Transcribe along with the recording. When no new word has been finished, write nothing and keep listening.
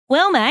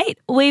Well, mate,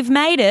 we've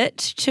made it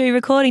to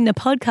recording the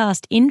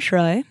podcast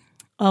intro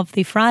of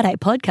the Friday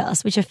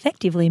podcast, which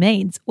effectively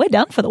means we're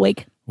done for the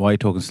week. Why are you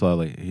talking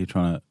slowly? Are you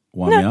trying to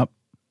wind me up?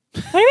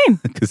 What do you mean?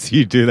 Because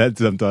you do that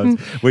sometimes.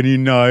 When you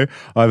know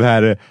I've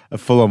had a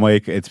full-on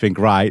week, it's been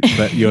great,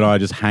 but you and I are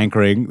just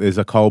hankering. There's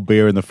a cold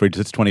beer in the fridge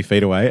that's 20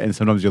 feet away, and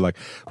sometimes you're like,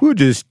 we'll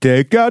just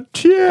take our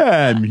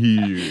time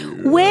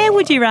here. Where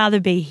would you rather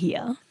be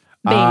here?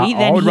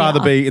 I would rather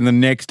be in the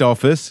next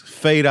office,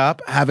 feet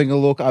up, having a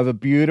look over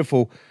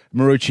beautiful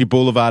Marucci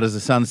Boulevard as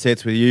the sun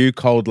sets with you,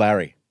 Cold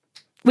Larry.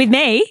 With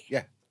me?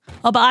 Yeah.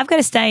 Oh, but I've got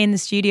to stay in the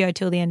studio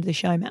till the end of the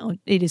show, Mel.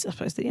 It is, I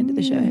suppose, the end of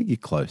the show. You're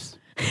close.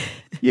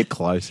 You're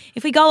close.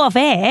 If we go off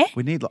air,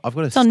 I've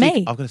got on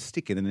me. I've got a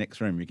stick in the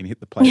next room. You can hit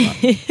the play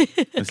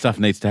button. And stuff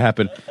needs to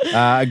happen.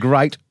 A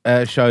great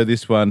show,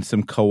 this one.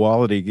 Some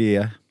quality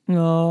gear.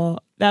 oh,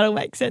 that'll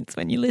make sense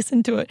when you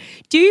listen to it.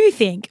 Do you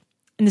think,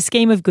 in the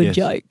scheme of good Yes.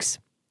 jokes,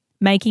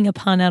 making a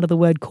pun out of the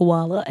word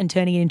koala and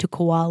turning it into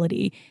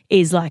quality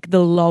is like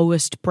the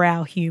lowest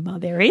brow humour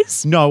there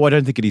is? No, I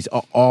don't think it is.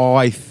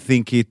 I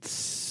think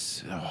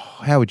it's...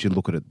 how would you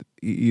look at it?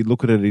 You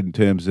look at it in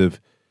terms of...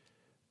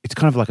 It's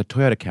kind of like a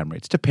Toyota Camry.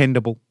 It's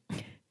dependable.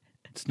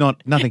 It's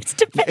not nothing. It's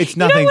nothing. You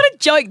don't want a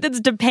joke that's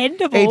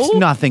dependable. It's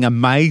nothing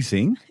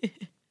amazing,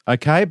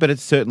 okay? But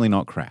it's certainly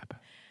not crap.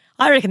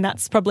 I reckon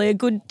that's probably a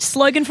good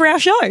slogan for our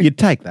show. You'd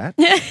take that.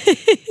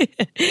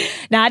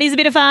 Now, it is a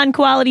bit of fun,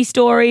 quality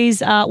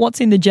stories,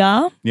 what's in the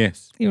jar.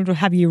 Yes. It'll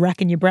have you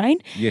racking your brain.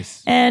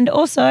 Yes. And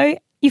also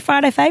your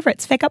Friday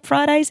favourites, Feck Up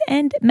Fridays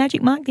and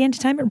Magic Mike, the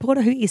entertainment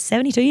reporter, who is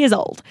 72 years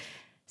old.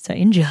 So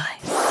enjoy.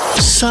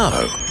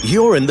 So,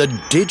 you're in the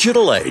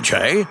digital age,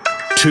 eh?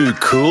 Too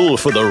cool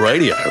for the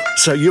radio.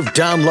 So you've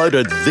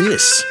downloaded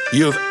this.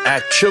 You've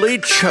actually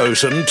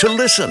chosen to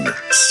listen.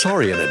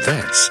 Sorry in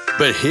advance.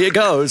 But here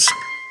goes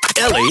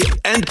Ellie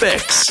and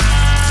Bex.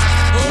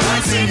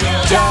 What's in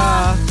your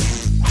jar?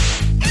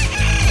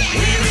 We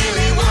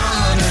really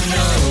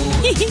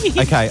wanna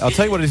know. Okay, I'll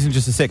tell you what it is in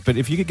just a sec, but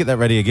if you could get that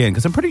ready again,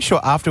 because I'm pretty sure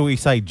after we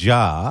say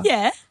jar,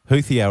 Yeah,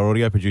 Houthi, our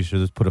audio producer,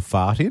 has put a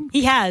fart in.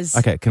 he has.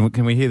 Okay,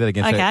 can we hear that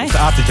again? So Okay. it's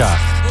after jar.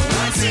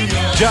 What's in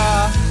your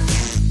jar?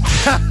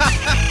 Jar.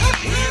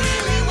 We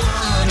really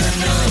wanna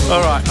know.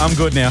 All right, I'm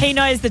good now. He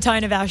knows the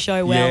tone of our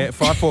show well. Yeah,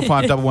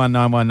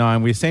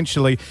 545-11919. We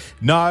essentially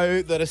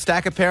know that a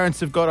stack of parents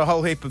have got a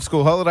whole heap of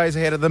school holidays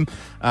ahead of them,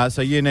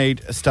 so you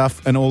need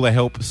stuff and all the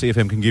help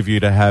CFM can give you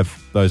to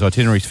have those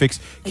itineraries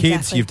fixed. Kids,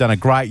 Exactly. you've done a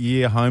great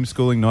year,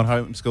 homeschooling, not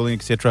homeschooling,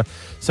 etc.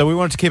 So we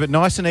wanted to keep it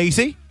nice and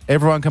easy.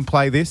 Everyone can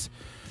play this.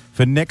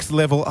 For Next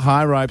Level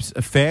High Ropes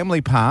Family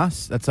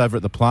Pass, that's over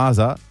at the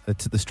Plaza.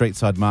 It's at the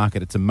Streetside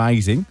Market. It's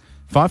amazing.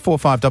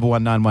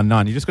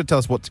 545-11919. You just got to tell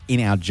us what's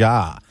in our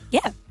jar. Yeah.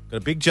 Got a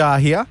big jar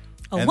here.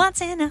 Oh, And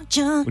what's in our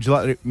jar? would you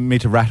like me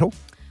to rattle?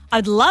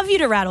 I'd love you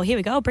to rattle. Here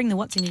we go. I'll bring the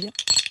what's in your jar.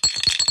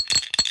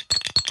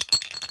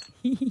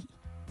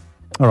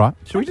 All right.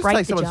 Should we just break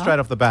take the someone jar. straight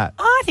off the bat?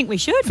 I think we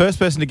should. First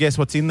person to guess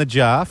what's in the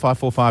jar,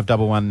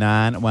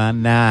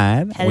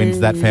 545-11919, wins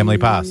that family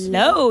pass.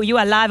 Hello, you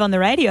are live on the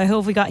radio. Who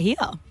have we got here?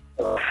 Oh,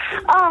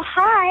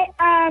 hi.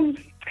 I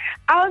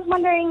was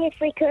wondering if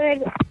we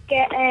could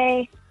get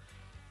a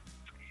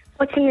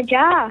what's in the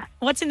jar.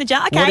 What's in the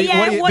jar?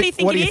 Okay, what do you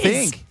think What do it you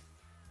is? think?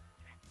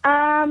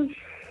 I'm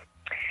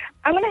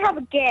going to have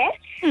a guess.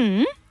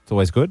 It's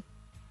always good.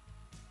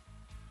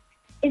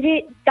 Is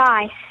it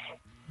dice?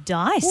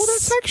 Dice. Well,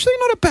 that's actually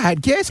not a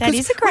bad guess. That 'cause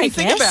is a when you great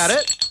think guess. about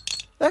it,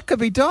 that could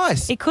be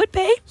dice. It could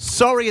be.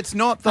 Sorry, it's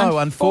not, though,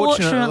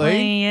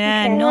 unfortunately.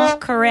 Yeah,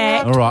 not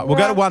correct. All right, we'll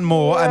go to one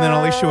more, and then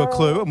I'll issue a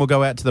clue, and we'll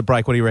go out to the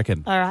break. What do you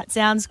reckon? All right,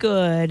 sounds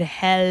good.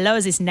 Hello,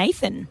 is this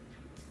Nathan?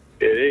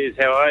 It is.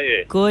 How are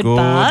you? Good, Good.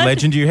 bud.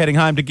 Legend, you heading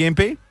home to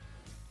Gympie?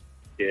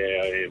 Yeah,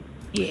 I am.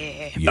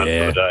 Yeah. Done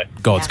for the day.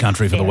 God's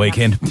country for the Fair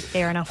weekend. enough.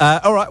 Fair enough.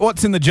 All right,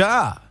 what's in the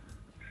jar?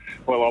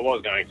 Well, I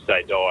was going to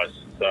say dice,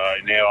 so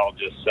now I'll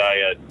just say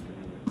I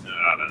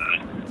don't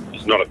know.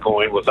 It's not a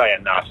coin. We'll say a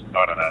nut.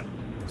 I don't know.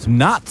 Some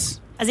nuts.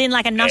 As in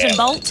like a nut and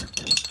bolt?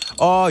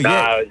 Oh,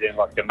 yeah. No, it's in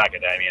like the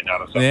macadamia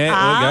nut or something.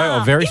 Yeah, there we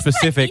go. Oh, very Isn't that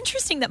specific.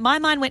 interesting that my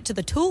mind went to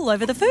the tool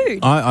over the food.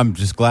 I'm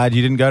just glad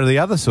you didn't go to the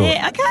other sort.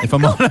 Yeah, okay, If I'm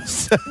cool.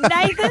 honest.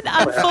 Nathan,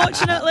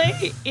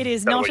 unfortunately, it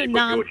is not Where a you put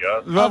nut your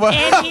jar. of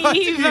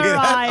any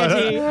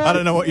variety. I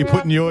don't know what you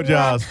put in your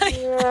jars.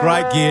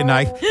 Great gear,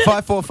 Nate.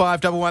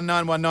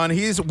 545-11919.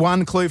 Here's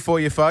one clue for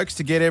you folks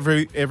to get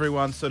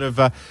everyone sort of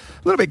a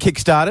little bit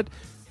kick-started.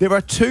 There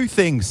are two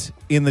things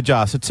in the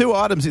jar. So two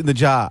items in the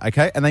jar,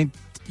 okay? And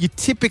you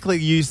typically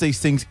use these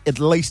things at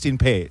least in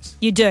pairs.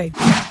 You do.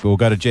 We'll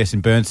go to Jess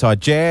in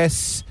Burnside.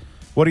 Jess,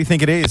 what do you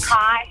think it is?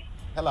 Hi.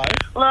 Hello.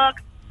 Look,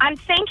 I'm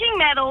thinking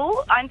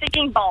metal. I'm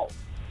thinking bolt.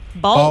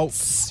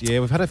 Bolts.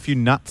 Yeah, we've had a few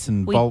nuts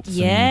and bolts.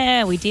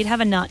 Yeah, we did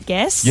have a nut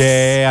guess.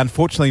 Yeah,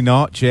 unfortunately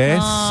not,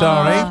 Jess.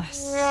 Sorry.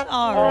 Sorry.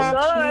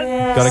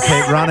 Got to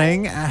keep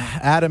running.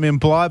 Adam in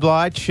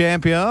Bly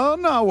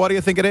champion. Oh, what do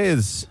you think it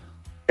is?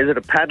 Is it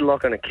a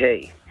padlock and a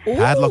key?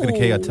 Padlock and a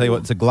key. I tell you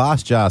what, it's a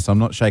glass jar, so I'm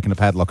not shaking a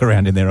padlock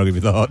around in there. I'll give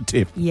you the hot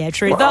tip. Yeah,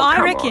 true. Though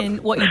I reckon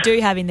what you do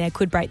have in there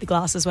could break the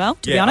glass as well,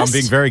 to be honest. I'm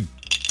being very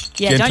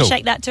gentle. Don't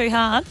shake that too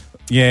hard.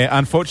 Yeah,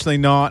 unfortunately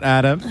not,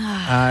 Adam.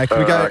 Can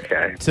we go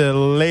to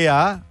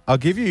Leah? I'll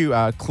give you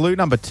clue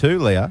number 2,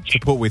 Leah, to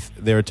put with,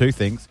 there are 2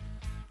 things.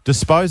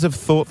 Dispose of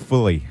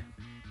thoughtfully.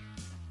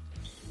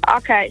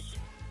 Okay.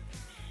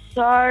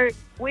 So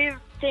we're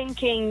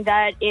thinking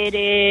that it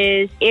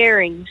is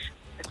earrings.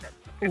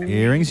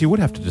 Earrings, you would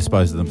have to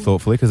dispose of them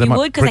thoughtfully because they You might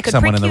would, 'cause they prick could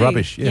someone in prick the you.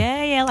 rubbish.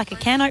 Yeah, like a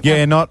can opener.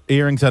 Yeah, not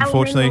earrings,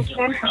 unfortunately.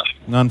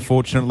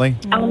 Unfortunately.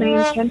 No.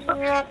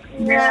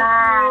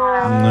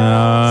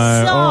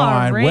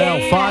 All right.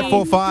 Well,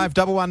 545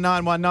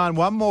 11919.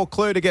 One more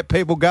clue to get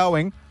people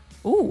going.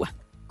 Ooh.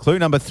 Clue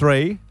number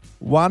 3,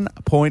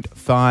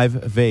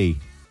 1.5V.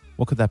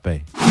 What could that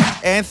be?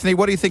 Anthony,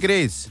 what do you think it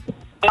is?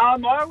 I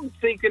was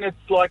thinking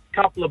it's like a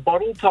couple of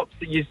bottle tops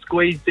that you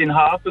squeezed in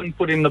half and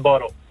put in the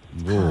bottle.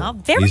 Oh,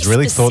 very He's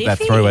really thought that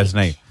through,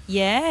 hasn't he?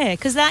 Yeah,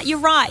 because that you're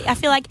right. I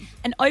feel like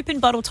an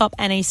open bottle top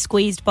and a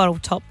squeezed bottle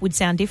top would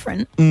sound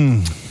different.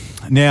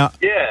 Now,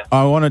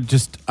 I want to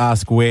just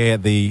ask where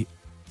the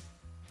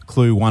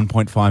clue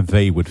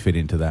 1.5V would fit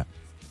into that.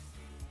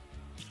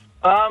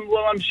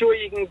 Well, I'm sure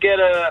you can get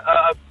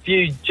a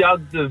few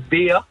jugs of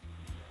beer.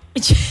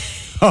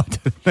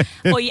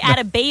 Or you add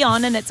a B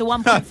on and it's a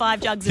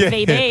 1.5 jugs of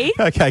VB.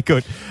 Okay,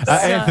 good.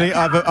 Anthony,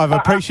 I've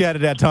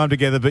appreciated our time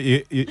together, but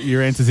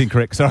your answer's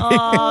incorrect. Sorry.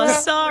 Oh,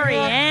 sorry,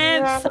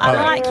 Anth. I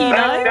like you,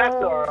 though. That's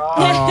all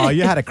right. Oh,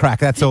 you had a crack.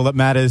 That's all that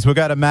matters. We'll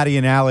go to Maddie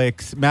and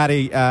Alex.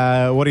 Maddie,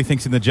 what do you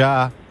think's in the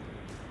jar?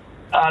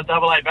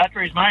 AA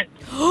batteries, mate.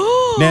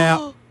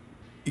 Now,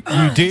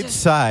 you did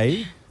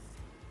say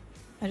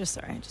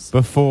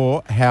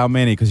before how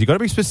many, because you've got to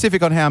be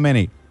specific on how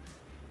many.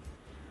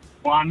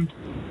 1.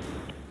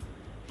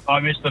 I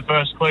missed the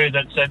first clue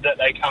that said that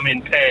they come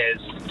in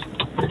pairs.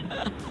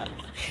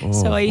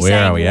 So are you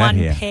where are we saying at one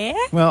here? pair?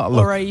 Well,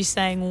 look. Or are you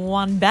saying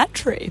one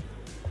battery?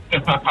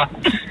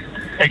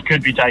 It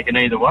could be taken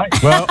either way.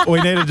 Well, we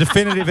need a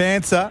definitive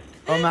answer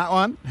on that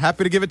one.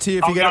 Happy to give it to you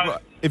if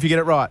you get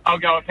it right. I'll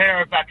go a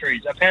pair of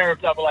batteries, a pair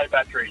of AA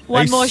batteries.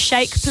 One more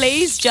shake,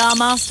 please, Jar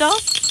Master.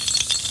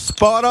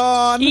 Spot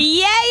on.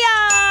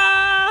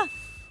 Yeah!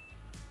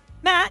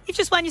 Matt, you've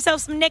just won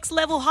yourself some next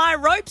level high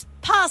ropes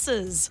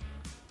passes.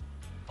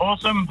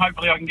 Awesome.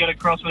 Hopefully I can get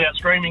across without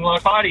screaming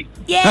like Heidi.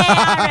 Yeah,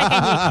 I reckon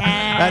you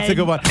can. That's a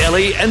good one.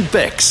 Ellie and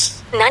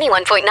Bex.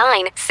 91.9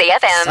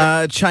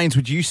 CFM. Chains,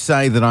 would you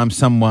say that I'm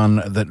someone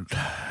that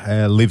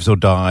lives or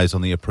dies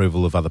on the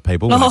approval of other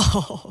people?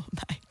 Oh,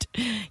 mate.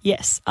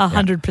 Yes,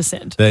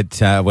 100%.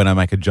 That when I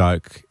make a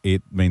joke,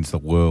 it means the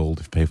world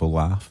if people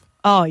laugh.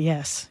 Oh,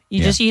 yes.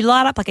 You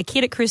light up like a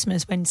kid at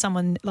Christmas when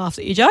someone laughs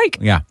at your joke.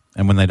 Yeah,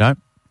 and when they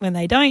don't? When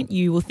they don't,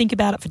 you will think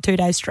about it for 2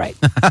 days straight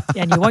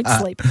and you won't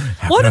sleep.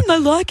 Why didn't they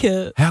like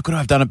it? How could I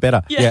have done it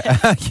better?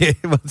 Yeah, yeah,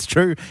 well, it's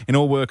true in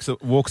all walks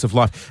of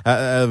life.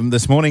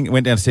 This morning,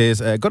 went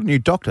downstairs, got a new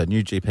doctor,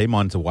 new GP,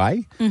 mine's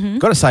away. Mm-hmm.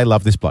 Got to say,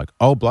 love this bloke.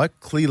 Old bloke,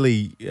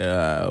 clearly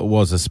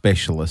was a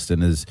specialist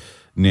and is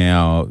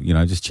now,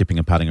 just chipping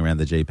and putting around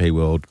the GP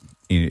world,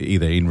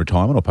 either in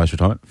retirement or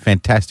post-retirement.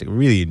 Fantastic.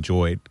 Really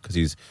enjoyed because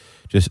he's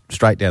just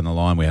straight down the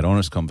line. We had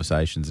honest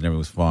conversations and everything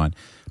was fine.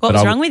 What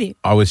was wrong with you?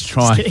 I was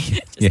trying.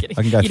 Just kidding.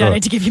 I can go you don't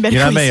need to give you medical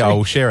You know me, history. I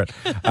will share it.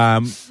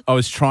 I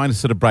was trying to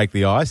sort of break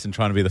the ice and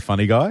trying to be the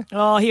funny guy.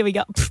 Oh, here we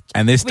go.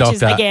 And this Which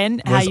doctor is,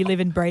 again, how was you live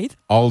and breathe.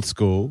 Old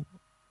school,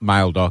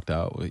 male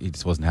doctor. He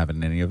just wasn't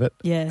having any of it.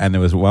 Yeah. And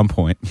there was one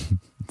point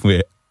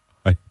where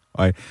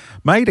I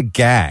made a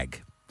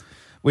gag,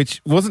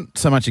 which wasn't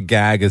so much a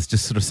gag as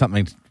just sort of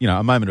something,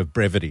 a moment of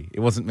brevity. It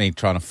wasn't me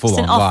trying to full-on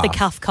Just laugh. an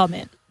off-the-cuff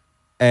comment.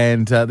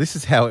 And this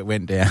is how it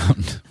went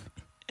down.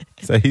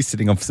 So he's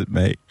sitting opposite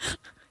me.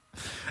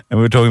 And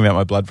we were talking about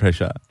my blood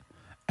pressure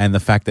and the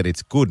fact that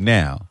it's good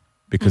now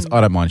because I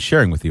don't mind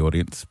sharing with the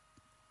audience.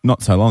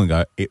 Not so long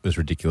ago, it was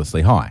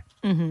ridiculously high.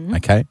 Mm-hmm.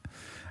 Okay?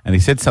 And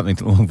he said something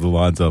along the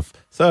lines of,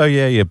 so,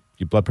 yeah, your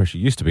blood pressure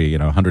used to be,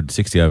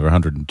 160 over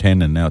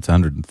 110 and now it's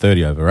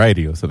 130 over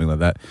 80 or something like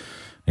that.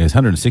 He goes,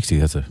 160,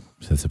 that's a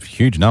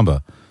huge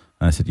number.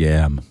 And I said,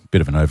 yeah, I'm a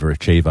bit of an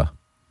overachiever.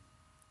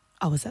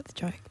 Oh, was that the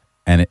joke?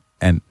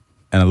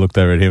 And I looked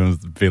over at him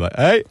and be like,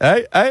 hey.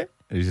 And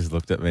he just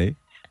looked at me.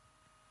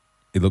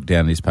 He looked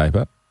down at his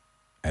paper,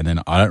 and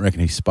then I don't reckon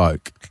he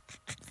spoke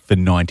for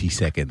 90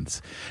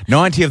 seconds.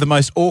 90 of the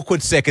most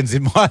awkward seconds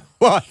in my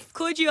life.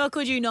 Could you or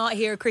could you not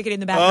hear a cricket in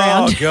the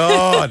background? Oh,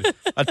 God.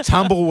 A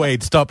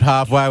tumbleweed stopped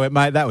halfway. I went,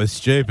 mate, that was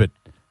stupid.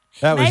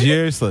 That was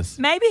useless.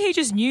 Maybe he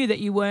just knew that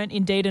you weren't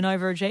indeed an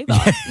overachiever.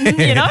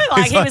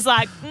 He was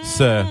like,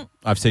 Sir,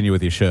 I've seen you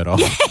with your shirt off.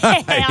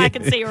 Yeah, I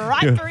can see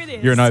right through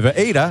this. You're an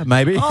overeater,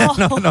 maybe. Oh.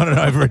 not an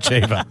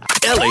overachiever.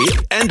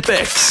 Ellie and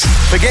Bex.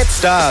 Forget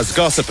stars,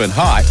 gossip and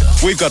hype.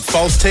 We've got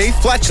false teeth,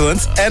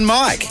 flatulence and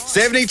Mike.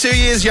 72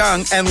 years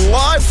young and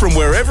live from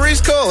wherever he's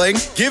calling.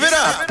 Give it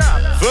up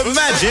for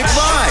Magic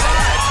Mike.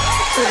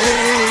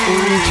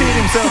 He cheered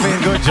himself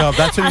in. Good job.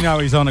 That's when you know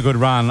he's on a good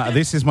run.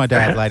 This is my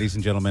dad, ladies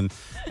and gentlemen.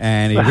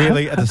 And he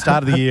really, at the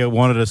start of the year,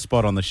 wanted a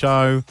spot on the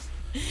show.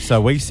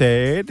 So we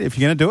said, if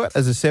you're going to do it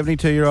as a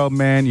 72-year-old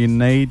man, you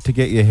need to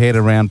get your head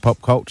around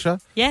pop culture.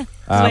 Yeah,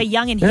 because we're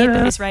young and hip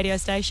at this radio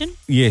station.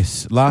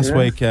 Yes. Last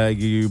week,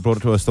 you brought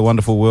it to us, the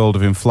wonderful world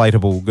of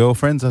inflatable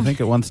girlfriends, I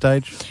think, at one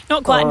stage.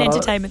 Not quite an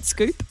entertainment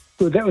scoop.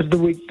 Well, that was the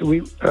week.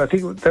 I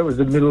think that was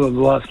the middle of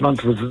last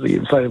month. Was the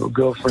inflatable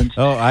girlfriends?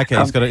 Oh, okay.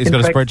 He's got a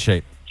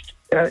spreadsheet.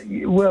 Last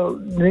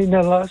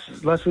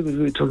week we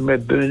were talking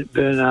about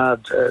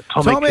Bernard Tomic.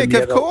 Tomic,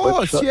 of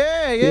course.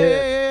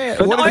 Yeah.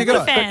 But what have you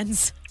got?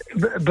 Fans.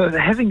 But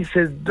having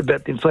said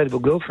about the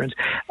inflatable girlfriends,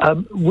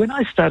 when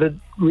I started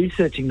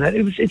researching that,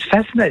 it's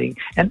fascinating,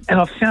 and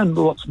I found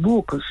lots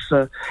more because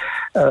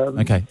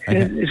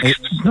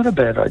it's not a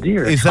bad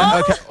idea. Is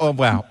that okay? Oh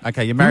wow.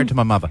 Okay, you're married to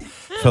my mother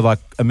for like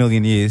a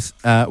million years.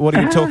 What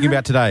are you talking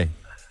about today?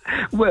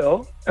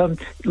 Well,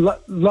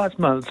 last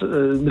month,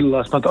 middle of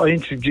last month, I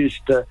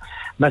introduced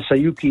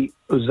Masayuki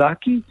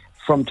Ozaki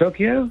from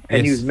Tokyo,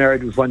 and he was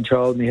married with one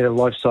child, and he had a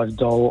life-size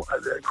doll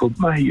called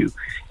Mayu.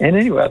 And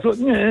anyway, I thought,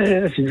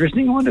 that's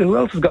interesting. I wonder who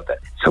else has got that.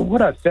 So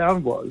what I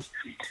found was,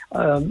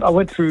 I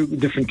went through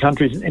different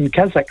countries. In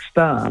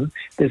Kazakhstan,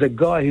 there's a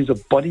guy who's a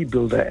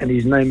bodybuilder, and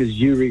his name is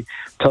Yuri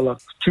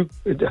Tolochko.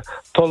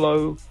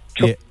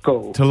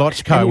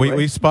 Anyway.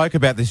 We spoke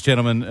about this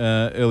gentleman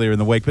earlier in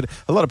the week, but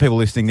a lot of people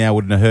listening now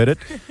wouldn't have heard it.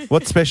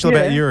 What's special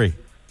about Yuri?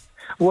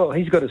 Well,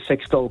 he's got a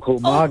sex doll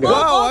called Margot.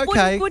 Oh,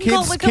 okay.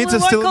 Kids are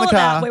still in the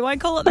car. We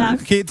won't call it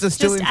that. Kids are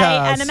still in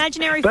cars. An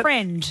imaginary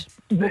friend.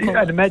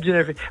 An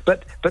imaginary,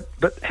 but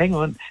hang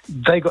on,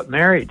 they got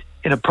married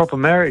in a proper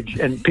marriage,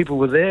 and people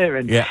were there,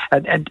 and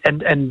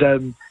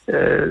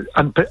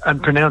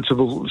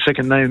unpronounceable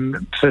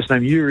first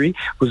name Yuri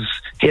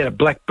he had a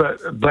black bow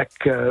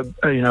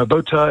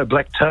tie, a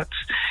black tux,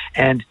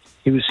 and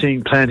he was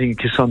seen planting a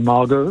kiss on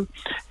Margot,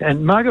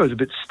 and Margot was a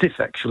bit stiff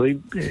actually,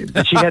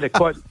 but she had a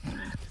quite.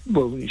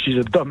 Well, she's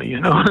a dummy, you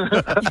know.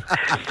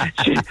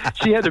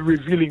 she had a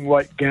revealing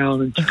white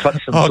gown and she cut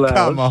some flowers.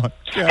 Come on.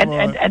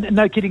 And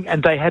no kidding,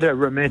 and they had a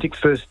romantic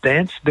first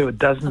dance. There were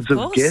dozens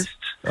of guests.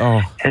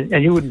 Oh. And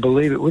you wouldn't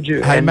believe it, would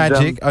you? Hey,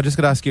 Magic, I just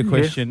got to ask you a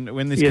question. Yeah.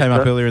 When this came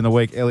up earlier in the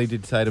week, Ellie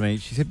did say to me,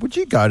 she said, would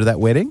you go to that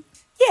wedding?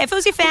 Yeah, if it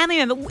was your family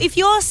member. If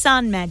your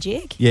son,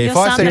 Magic, if your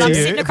I son said that to I'm you,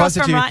 sitting across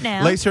from right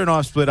now. Lisa and I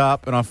have split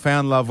up and I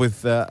found love with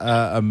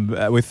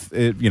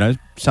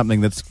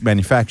something that's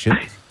manufactured.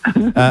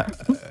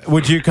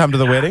 Would you come to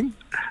the wedding?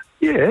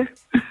 Yeah.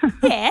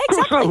 Yeah,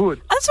 exactly. I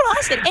would. That's what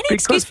I said. Any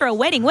excuse for a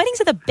wedding.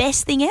 Weddings are the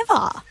best thing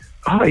ever.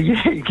 Oh,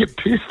 yeah, you get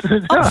pissed.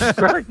 Oh,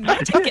 right.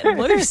 Take it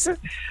loose.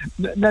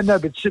 No,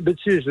 but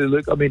seriously,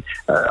 look, I mean,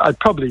 I'd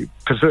probably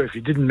prefer if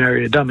you didn't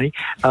marry a dummy.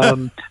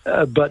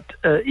 But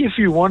if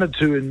you wanted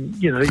to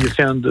and, you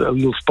found a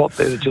little spot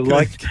there that you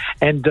liked,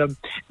 and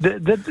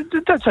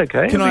that's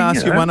okay. Can I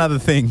ask you one other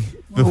thing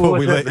before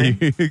we let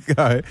you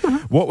go?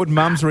 What would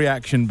Mum's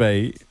reaction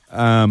be?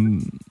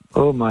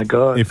 Oh, my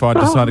God. If I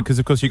decided, because,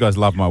 of course, you guys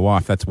love my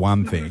wife, that's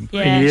one thing.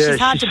 Yeah, she's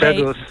hard to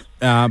beat.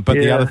 But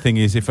the other thing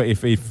is, if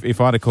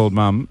I'd have called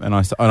Mum, and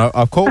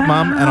I've called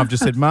Mum, and I've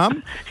just said,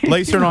 Mum,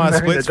 Lisa and I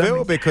are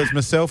Splitsville because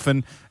myself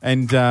and a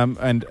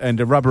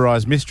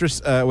rubberised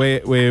mistress,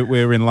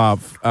 we're in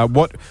love.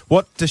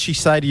 What does she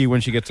say to you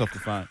when she gets off the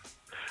phone?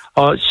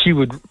 Oh, she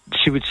would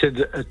send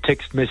a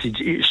text message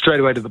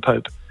straight away to the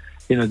Pope.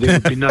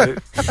 There'd be no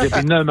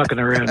mucking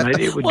around, mate.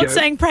 It would What's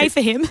saying pray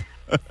for him?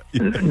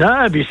 No,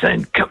 I'd be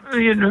saying, what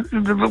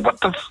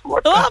the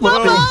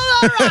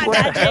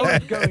hell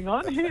is going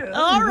on here?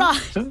 All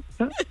right.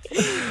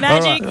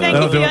 Magic,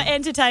 thank you for your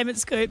entertainment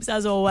scoops,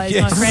 as always,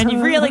 my friend.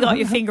 You've really got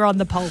your finger on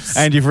the pulse.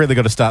 And you've really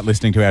got to start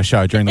listening to our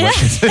show during the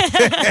weekends.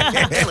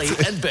 Ellie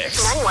and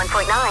Bex.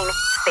 91.9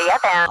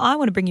 CFM. I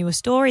want to bring you a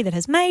story that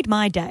has made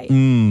my day,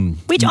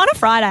 which on a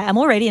Friday, I'm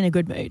already in a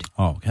good mood.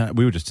 Oh,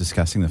 we were just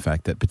discussing the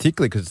fact that,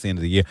 particularly because it's the end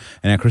of the year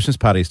and our Christmas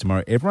party is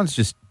tomorrow, everyone's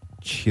just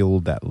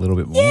chilled that little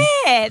bit more.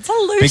 Yeah, it's a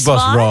loose Big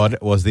Boss vibe. Rod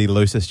was the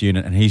loosest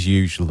unit, and he's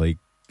usually,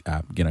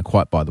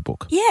 quite by the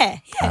book. Yeah,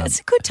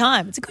 it's a good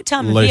time. It's a good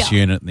time of Loose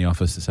year. unit in the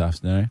office this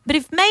afternoon. But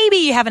if maybe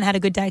you haven't had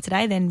a good day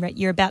today, then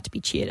you're about to be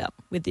cheered up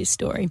with this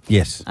story.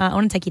 Yes. I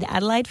want to take you to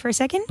Adelaide for a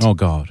second. Oh,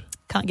 God.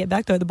 Can't get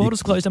back though. The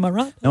border's closed, am I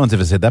right? No one's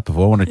ever said that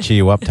before. I want to cheer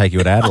you up, take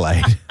you to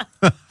Adelaide.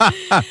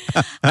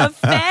 A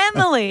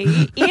family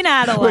in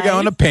Adelaide. We're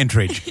going to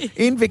Pentridge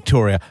in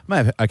Victoria.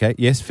 Okay,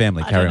 yes,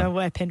 family. Carry on. I don't know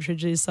where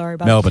Pentridge is. Sorry,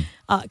 but Melbourne.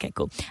 Oh, okay,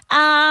 cool.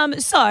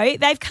 So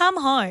they've come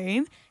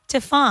home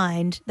to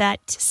find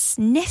that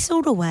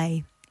nestled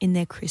away in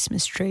their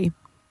Christmas tree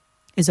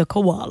is a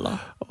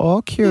koala.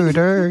 Oh, cute.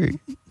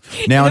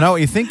 Now, I know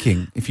what you're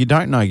thinking. If you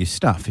don't know your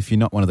stuff, if you're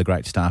not one of the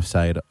great staff,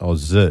 say, at a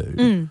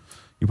zoo,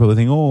 you probably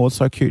think, oh, it's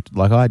so cute,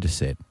 like I just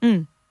said.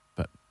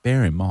 But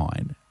bear in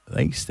mind,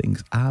 these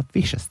things are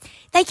vicious.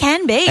 They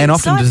can be. And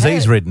often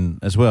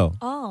disease-ridden as well.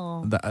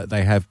 Oh.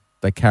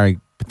 They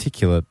carry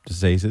particular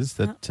diseases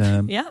that...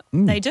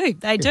 They do.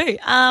 They do.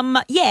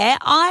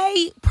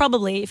 I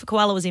probably, if a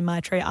koala was in my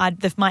tree,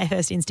 my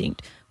first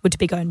instinct would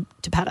be going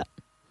to pat it.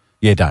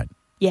 Yeah, don't.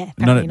 Yeah,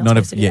 apparently you're not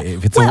supposed to do that.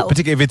 If it's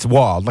particularly if it's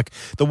wild, like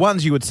the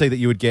ones you would see that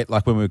you would get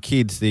like when we were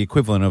kids, the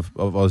equivalent of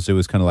Oz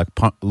was kind of like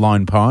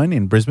Lone Pine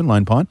in Brisbane,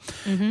 Lone Pine,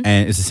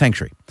 and it's a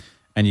sanctuary,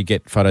 and you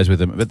get photos with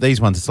them. But these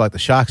ones, it's like the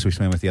sharks we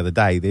swam with the other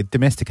day. They're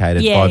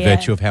domesticated by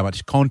virtue of how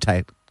much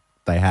contact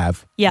they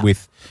have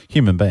with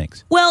human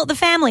beings. Well, the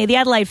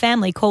Adelaide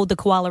family called the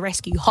koala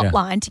rescue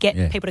hotline to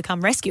get people to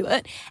come rescue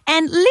it,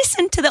 and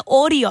listen to the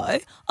audio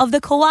of the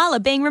koala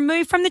being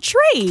removed from the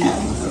tree.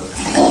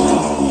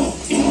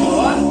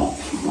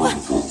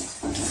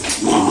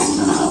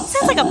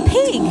 Sounds like a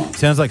pig.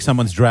 Sounds like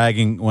someone's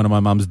dragging one of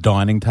my mum's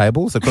dining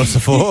tables across the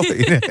floor.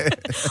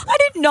 I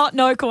did not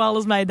know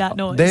koalas made that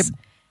noise. They're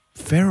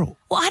feral.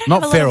 Well, I don't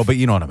Not have feral, but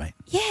you know what I mean.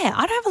 Yeah,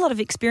 I don't have a lot of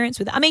experience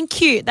with it. I mean,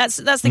 cute. That's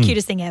the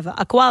cutest thing ever.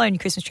 A koala in your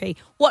Christmas tree.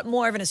 What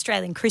more of an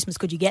Australian Christmas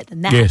could you get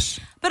than that? Yes.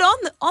 But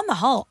on the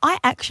whole, I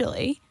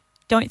actually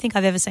don't think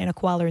I've ever seen a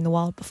koala in the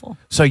wild before.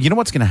 So you know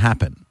what's going to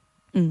happen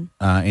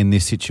in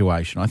this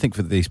situation? I think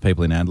for these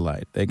people in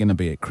Adelaide, they're going to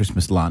be at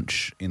Christmas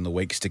lunch in the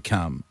weeks to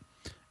come,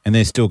 and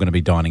they're still going to be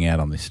dining out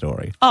on this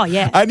story. Oh,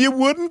 yeah. And you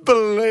wouldn't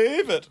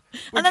believe it.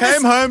 We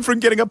came home from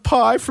getting a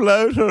pie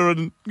floater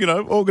and,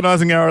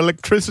 organising our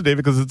electricity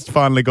because it's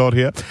finally got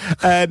here.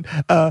 And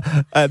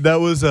there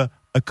was a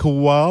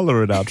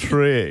koala in our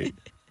tree.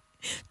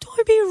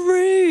 Don't be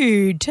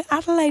rude to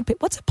Adelaide. But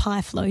what's a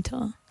pie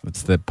floater?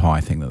 It's the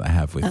pie thing that they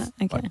have with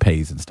like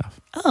peas and stuff.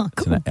 Oh,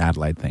 cool. It's an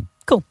Adelaide thing.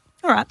 Cool.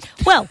 All right.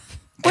 Well,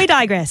 we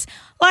digress.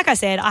 Like I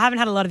said, I haven't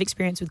had a lot of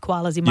experience with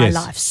koalas in my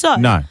life. So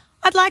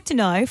I'd like to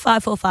know,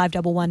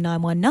 545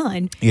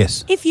 11919.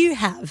 Yes. If you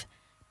have,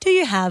 do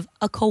you have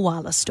a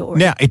koala story?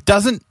 Now, it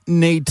doesn't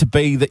need to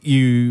be that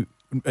you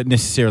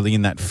necessarily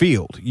in that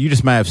field. You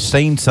just may have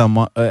seen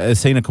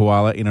seen a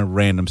koala in a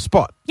random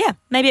spot. Yeah.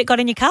 Maybe it got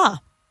in your car.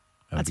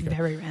 That's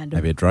very random.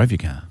 Maybe it drove your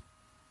car.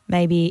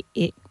 Maybe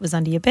it was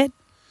under your bed.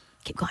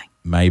 Keep going.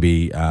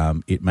 Maybe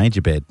it made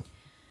your bed.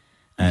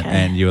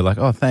 And you were like,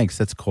 oh, thanks,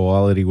 that's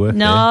quality work.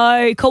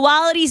 No,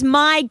 quality's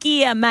my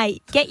gear,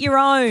 mate. Get your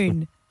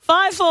own.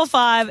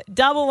 545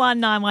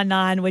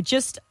 11919. We're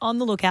just on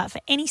the lookout for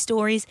any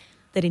stories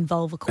that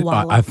involve a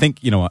koala. I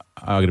think, you know what,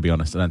 I've got to be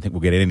honest, I don't think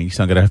we'll get any,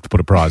 so I'm going to have to put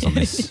a prize on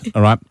this.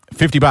 All right?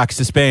 $50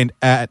 to spend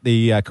at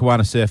the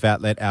Kawana Surf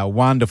Outlet, our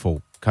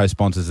wonderful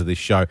co-sponsors of this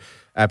show.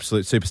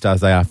 Absolute superstars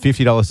they are.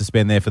 $50 to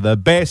spend there for the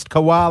best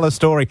koala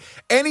story.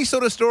 Any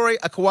sort of story,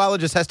 a koala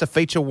just has to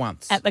feature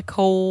once. At the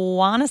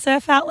Kawana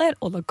Surf Outlet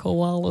or the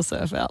Koala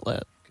Surf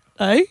Outlet?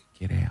 Eh?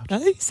 Get out.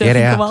 Eh?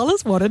 Surfing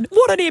koalas? What an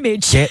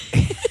image.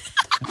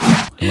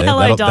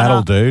 Hello, Donna.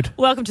 That'll dude.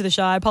 Welcome to the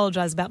show. I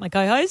apologise about my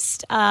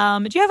co-host.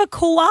 Do you have a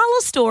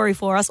koala story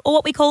for us, or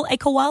what we call a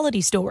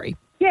koality story?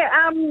 Yeah,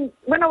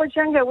 when I was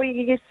younger, we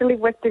used to live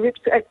west of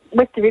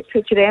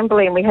Ipswich at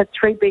Amberley, and we had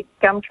 3 big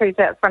gum trees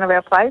out front of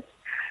our place.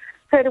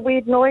 Heard a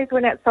weird noise,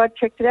 went outside,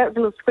 checked it out. It was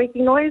a little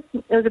squeaking noise.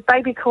 It was a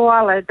baby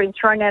koala had been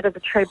thrown out of the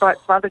tree by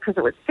its mother because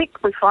it was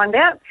sick, we find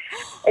out.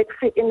 It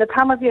fit in the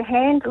palm of your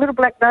hand, little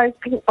black nose,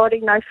 pink body,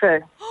 no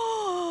fur.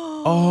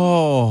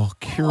 Oh,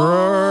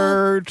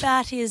 cute.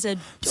 That is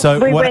adorable.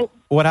 So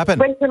what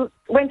happened?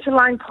 Went to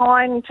Lone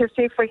Pine to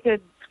see if we could,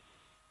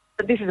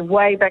 this is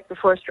way back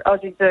before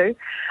Aussie Zoo,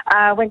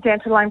 went down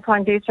to Lone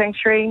Pine Deer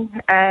Sanctuary,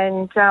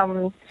 and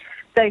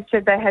they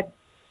said they had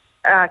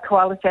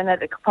koalas down there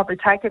that could probably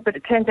take it, but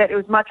it turns out it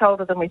was much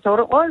older than we thought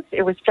it was.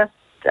 It was just,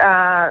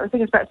 I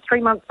think it was about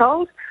 3 months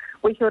old.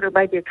 We thought it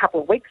may be a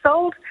couple of weeks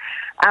old,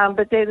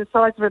 but they're the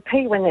size of a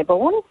pea when they're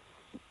born.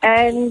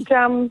 And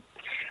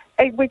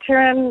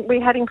we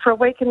had him for a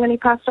week and then he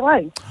passed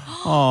away.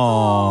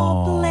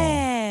 Oh,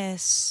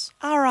 bless.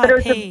 But it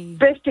was the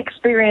best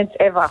experience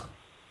ever.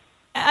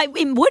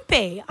 It would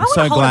be. I want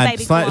to hold a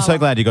baby koala. So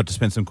glad you got to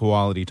spend some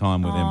quality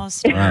time with him.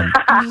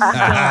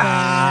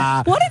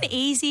 What an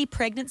easy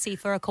pregnancy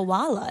for a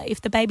koala if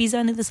the baby's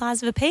only the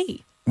size of a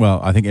pea. Well,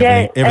 I think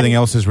everything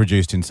else is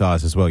reduced in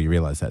size as well. You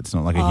realise that it's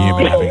not like a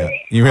human having it.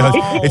 You realise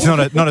it's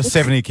not a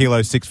 70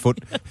 kilo 6 foot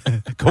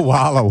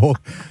koala.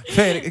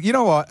 Fair. You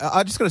know what?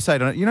 I just got to say,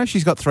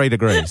 she's got 3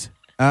 degrees.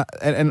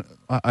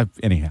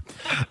 Anyhow.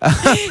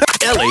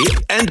 Ellie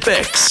and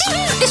Bex.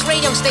 This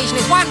radio station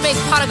is one big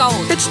pot of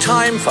gold. It's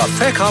time for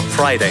Feck Up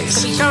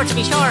Fridays. To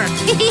be sure.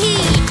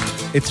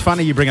 It's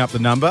funny you bring up the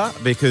number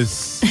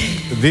because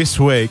this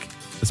week,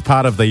 as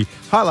part of the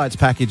highlights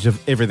package of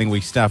everything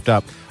we stuffed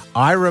up,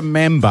 I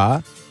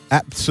remember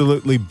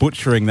absolutely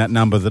butchering that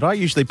number that I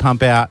usually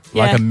pump out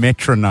like a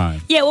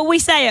metronome. Yeah, well, we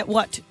say it,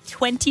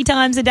 20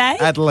 times a day?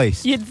 At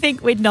least. You'd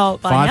think we'd know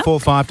it by now.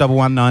 545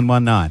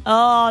 11919.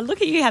 Oh,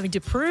 look at you having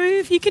to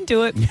prove you can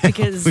do it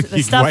because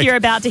the stuff you're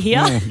about to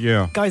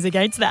hear goes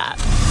against that.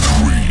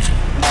 3,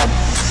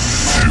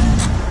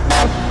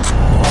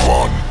 2,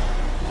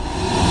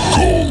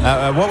 1,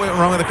 go. What went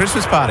wrong with the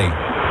Christmas party?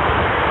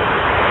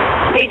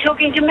 Are you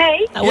talking to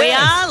me? We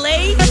are,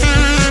 Lee.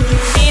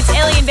 It's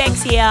Ellie and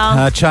Bex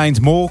here. Chains,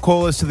 more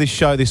callers to this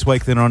show this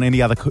week than on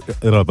any other...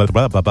 Go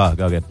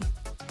again.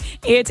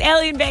 It's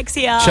Ellie and Bex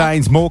here.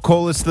 Chains, more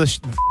callers to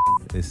the...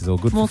 This is all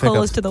good more for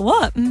callers to the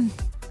what? To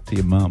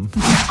your mum.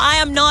 I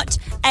am not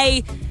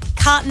a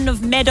carton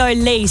of Meadow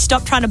Lee.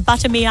 Stop trying to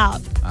butter me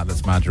up. Ah,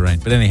 that's margarine.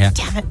 But anyhow.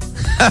 Damn it.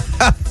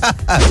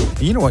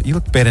 You know what? You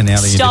look better now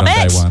than you did on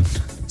day one.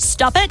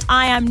 Stop it.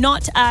 I am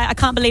not, I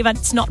can't believe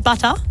it's not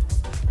butter.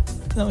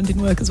 That one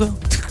didn't work as well.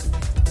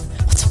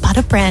 What's a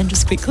butter brand,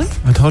 just quickly?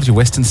 I told you,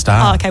 Western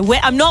Star. Oh, okay.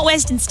 I'm not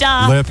Western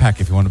Star. Lurpak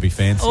if you want to be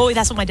fancy. Oh,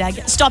 that's what my dad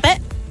gets. Stop it.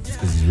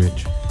 Because he's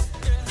rich.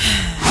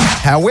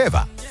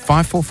 However,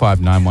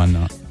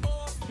 545-919.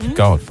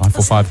 God,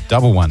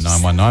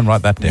 545-11919.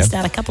 Write that down. Missed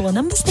out a couple of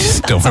numbers there.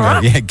 Don't That's all worry.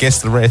 right. Yeah,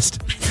 guess the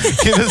rest.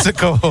 Give us a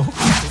call.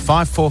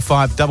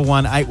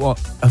 545-118. What?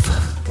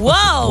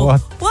 Whoa.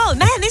 What? Whoa,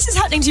 man, this is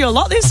happening to you a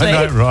lot this week.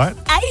 I know, right?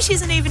 8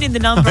 isn't even in the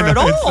number I know, at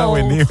all. it's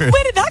nowhere near it.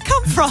 Where did that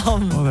come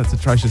from? Oh, that's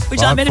atrocious. Would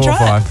you like me to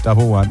try it?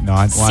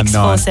 545-11919.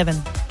 647.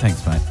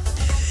 Thanks, mate.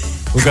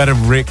 We'll go to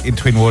Rick in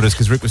Twin Waters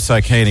because Rick was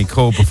so keen he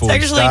called before we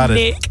It's started.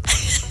 actually Nick.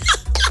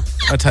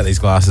 I'll take these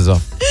glasses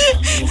off.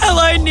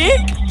 Hello,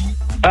 Nick.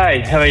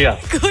 Hey, how are you?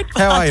 Good.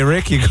 How are you,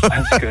 Rick? You good?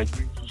 That's good.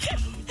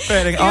 You're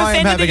I'm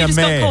offended having that you a just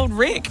got mare. called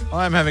Rick.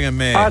 I'm having a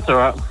mare. Oh, that's all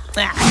right.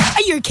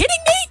 Are you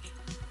kidding me?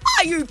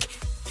 Are you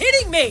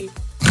kidding me?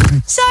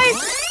 So,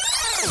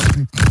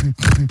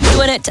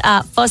 doing it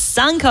for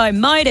Sunco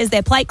Motors.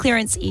 Their plate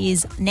clearance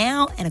is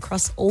now and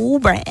across all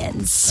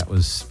brands. That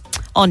was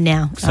On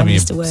now. some of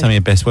your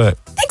best work.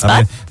 Thanks,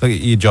 bud. Look,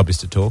 your job is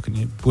to talk and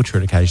you butcher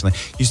it occasionally.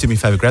 Used to do me a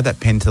favour, grab that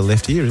pen to the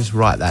left here, just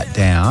write that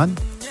down.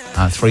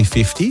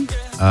 350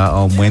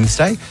 on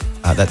Wednesday.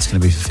 That's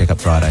going to be for Feck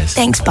Up Fridays.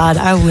 Thanks, bud.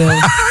 I will.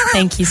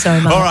 Thank you so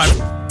much. All right.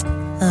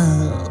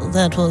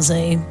 That was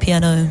a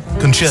piano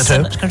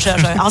Concerto.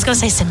 concerto. I was going to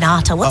say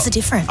sonata. What's the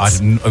difference?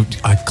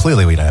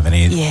 Clearly we don't have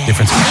any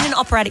difference. In an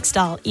operatic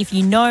style, if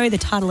you know the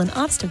title and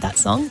artist of that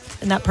song,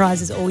 then that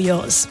prize is all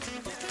yours.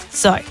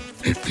 So,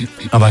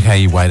 I like how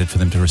you waited for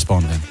them to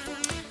respond then.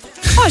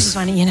 I was just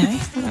wondering,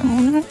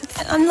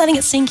 I'm letting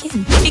it sink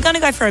in. If you're going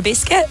to go for a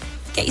biscuit,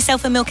 get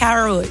yourself a milk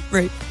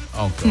arrowroot.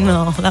 Oh, God.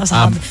 No, that was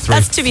hard.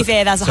 That's, to be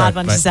fair, that's a hard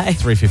one to say.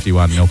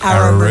 351 milk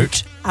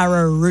arrowroot.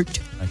 Arrowroot.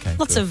 Okay.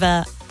 Lots good.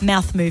 of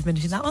mouth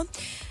movement in that one.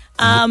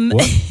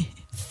 What?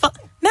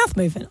 Mouth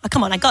movement. Oh,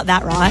 come on, I got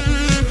that right.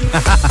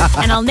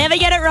 And I'll never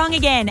get it wrong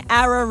again.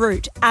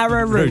 Arrowroot.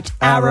 Arrowroot.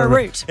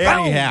 Arrowroot.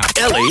 Anyhow.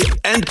 Ellie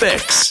and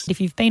Bex.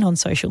 If you've been on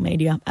social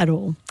media at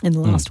all in the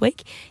last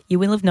week, you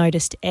will have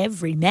noticed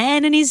every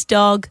man and his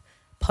dog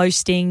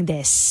posting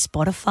their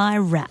Spotify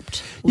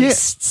Wrapped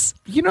lists.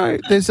 You know,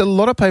 there's a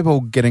lot of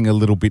people getting a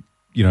little bit,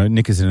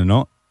 knickers in a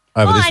knot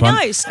over this one.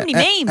 I know, so many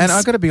memes. And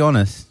I've got to be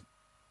honest,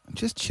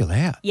 just chill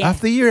out. Yeah.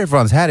 After the year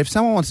everyone's had, if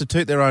someone wants to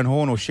toot their own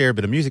horn or share a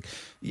bit of music,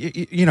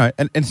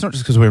 and it's not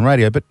just because we're in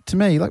radio, but to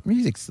me, like,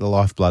 music's the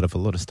lifeblood of a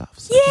lot of stuff.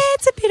 So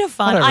It's a bit of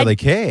fun. I don't really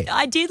care.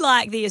 I did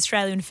like the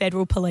Australian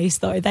Federal Police,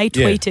 though. They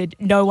tweeted,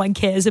 no one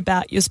cares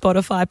about your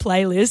Spotify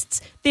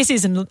playlists. This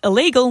isn't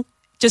illegal,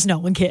 just no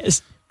one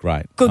cares.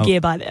 Great. Good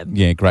gear by them.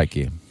 Yeah, great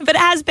gear. But it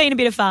has been a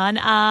bit of fun.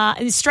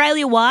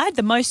 Australia-wide,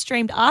 the most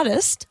streamed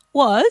artist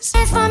was...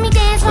 Of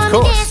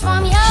course.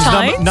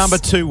 Tones. Number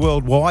 2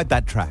 worldwide,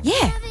 that track.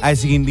 Yeah.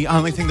 As in, the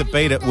only thing that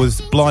beat it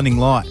was Blinding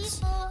Lights.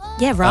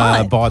 Yeah,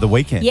 right. By The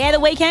Weeknd. Yeah, The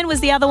Weeknd was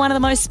the other one of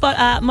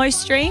the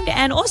most streamed,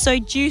 and also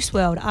Juice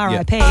WRLD,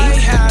 R.I.P.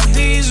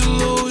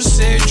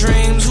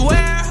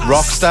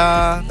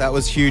 Rockstar, that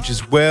was huge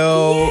as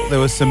well. Yeah. There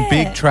was some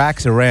big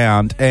tracks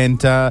around,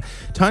 and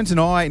Tones and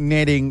I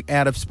netting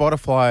out of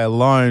Spotify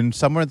alone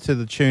somewhere to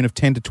the tune of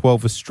 10 to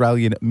 12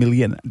 Australian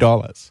million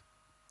dollars.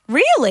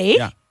 Really?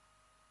 Yeah.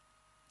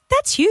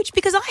 That's huge,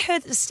 because I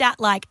heard the stat,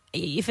 like,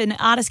 if an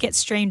artist gets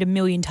streamed 1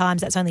 million times,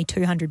 that's only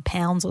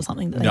 £200 or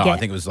something that they No, get. I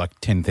think it was like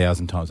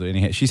 10,000 times.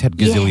 Anyhow, she's had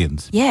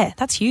gazillions. Yeah,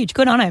 that's huge.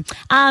 Good on her.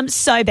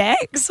 So,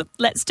 Bex,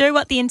 let's do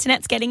what the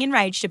internet's getting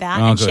enraged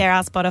about and good. share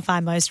our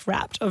Spotify most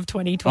wrapped of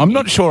 2020. I'm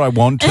not sure I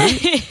want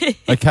to,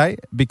 okay,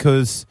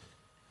 because...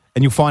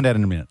 And you'll find out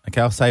in a minute,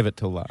 okay? I'll save it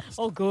till last.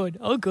 Oh, good.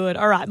 Oh, good.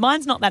 All right.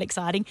 Mine's not that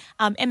exciting.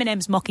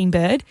 Eminem's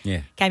Mockingbird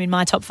came in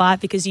my top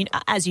 5 because,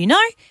 as you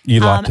know,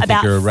 You like to think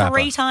about you're a rapper.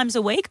 3 times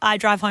a week I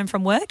drive home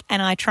from work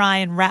and I try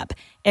and rap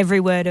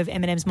every word of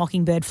Eminem's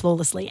Mockingbird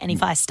flawlessly. And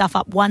if I stuff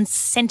up one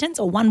sentence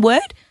or one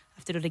word, I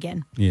have to do it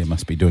again. Yeah,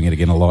 must be doing it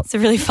again a lot. It's a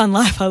really fun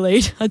life I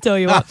lead, I tell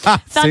you what.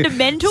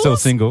 Fundamentals. Still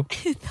single.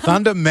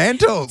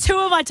 Fundamentals. 2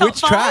 of my top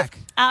Which 5. track?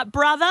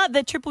 Brother,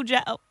 the Triple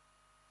J. Oh,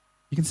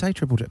 You can say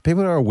Triple J.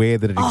 People are aware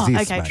that it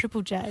exists, okay, mate.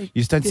 Triple J.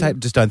 You just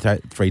don't say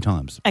it 3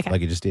 times, Okay. like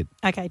you just did.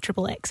 Okay,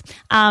 Triple X.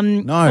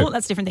 No. Oh,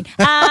 that's a different thing.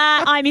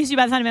 I Miss You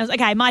by the Fundamentals.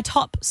 Okay, my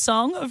top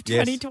song of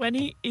Yes.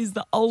 2020 is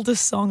the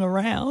oldest song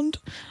around.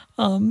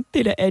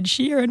 Bit of Ed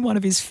Sheeran, one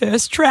of his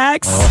first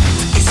tracks. Oh,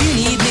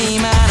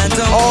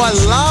 I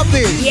love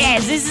this.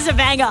 Yes, this is a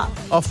banger.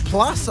 Off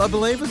Plus, I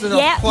believe, is it?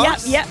 Yeah, Off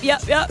Plus? yep.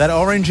 That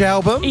Orange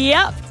album.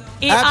 Yep.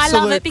 I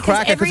Absolute love it because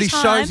cracker, every he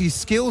time shows his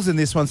skills in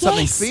this one,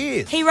 something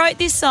fierce. He wrote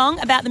this song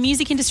about the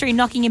music industry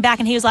knocking him back,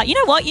 and he was like, you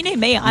know what? You need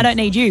me. I don't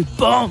need you.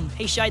 Boom.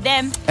 He showed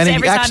them. And so he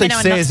every time actually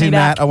anyone knocks says me in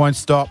back. that, I won't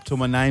stop till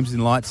my name's in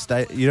lights.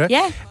 He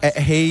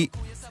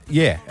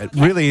yeah,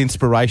 really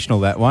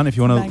inspirational, that one. If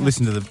you want to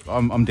listen to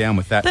I'm down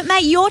with that. But,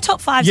 mate, your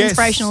top 5's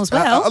inspirational as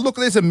well. Look,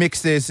 there's a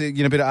mix. There's a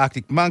bit of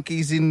Arctic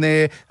Monkeys in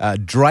there.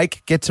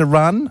 Drake gets a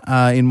run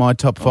in my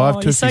top 5.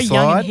 Oh, you're so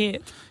young and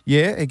hip.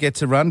 Yeah, it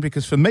gets a run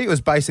because for me it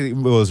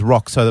was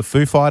rock. So the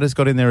Foo Fighters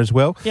got in there as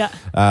well. Yeah.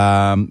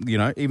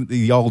 Even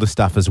the older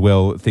stuff as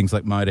well, things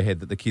like Motorhead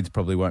that the kids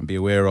probably won't be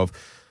aware of.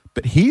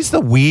 But here's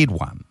the weird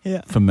one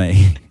for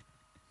me.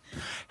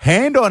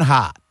 Hand on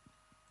heart,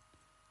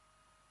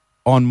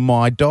 on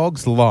My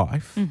Dog's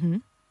Life,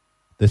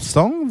 the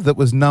song that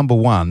was number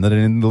 1, that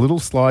in the little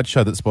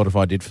slideshow that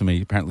Spotify did for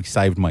me apparently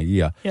saved my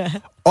year. Yeah.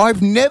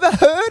 I've never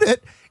heard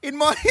it in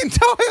my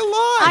entire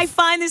life. I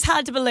find this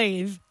hard to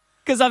believe.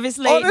 Because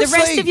obviously Honestly, the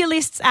rest of your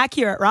list's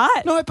accurate,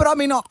 right? No, but I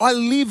mean, I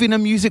live in a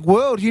music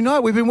world. You know,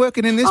 we've been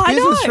working in this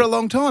business for a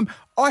long time.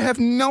 I have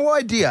no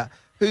idea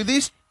who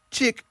this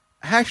chick,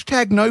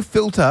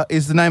 #NoFilter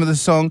is the name of the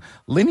song,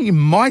 Lenny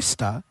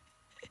Meister.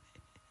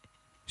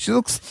 She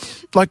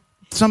looks like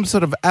some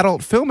sort of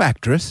adult film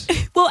actress.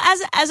 Well,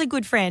 as a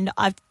good friend,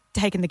 I've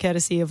taken the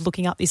courtesy of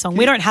looking up this song.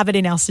 We don't have it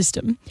in our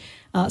system.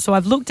 So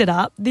I've looked it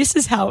up. This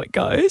is how it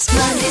goes. So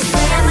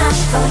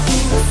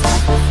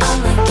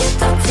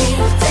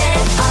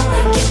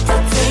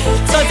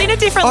it's in a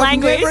different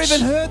language. I've never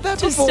even heard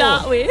that before. To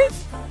start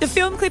with. The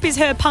film clip is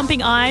her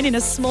pumping iron in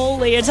a small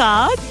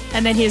leotard.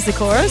 And then here's the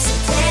chorus.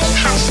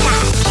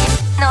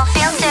 No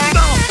filter.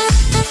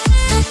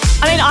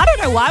 I mean, I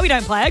don't know why we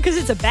don't play it, because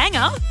it's a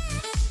banger.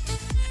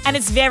 And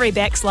it's very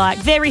Bex-like,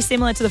 very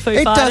similar to the Foo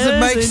Fighters. It doesn't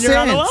make and your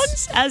other sense.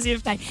 ones, as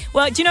you've made.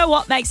 Well, do you know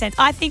what makes sense?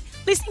 I think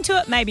listening to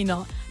it, maybe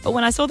not. But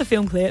when I saw the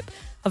film clip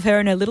of her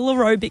in her little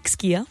aerobics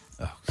gear,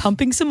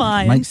 pumping some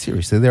iron, Mate,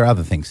 seriously, there are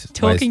other things.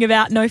 talking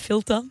about no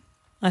filter,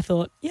 I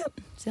thought, yep,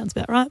 sounds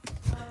about right.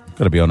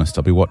 Got to be honest,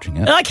 I'll be watching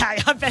it. Okay,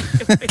 I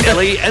bet.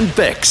 Ellie and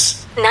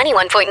Bex.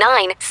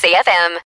 91.9 CFM.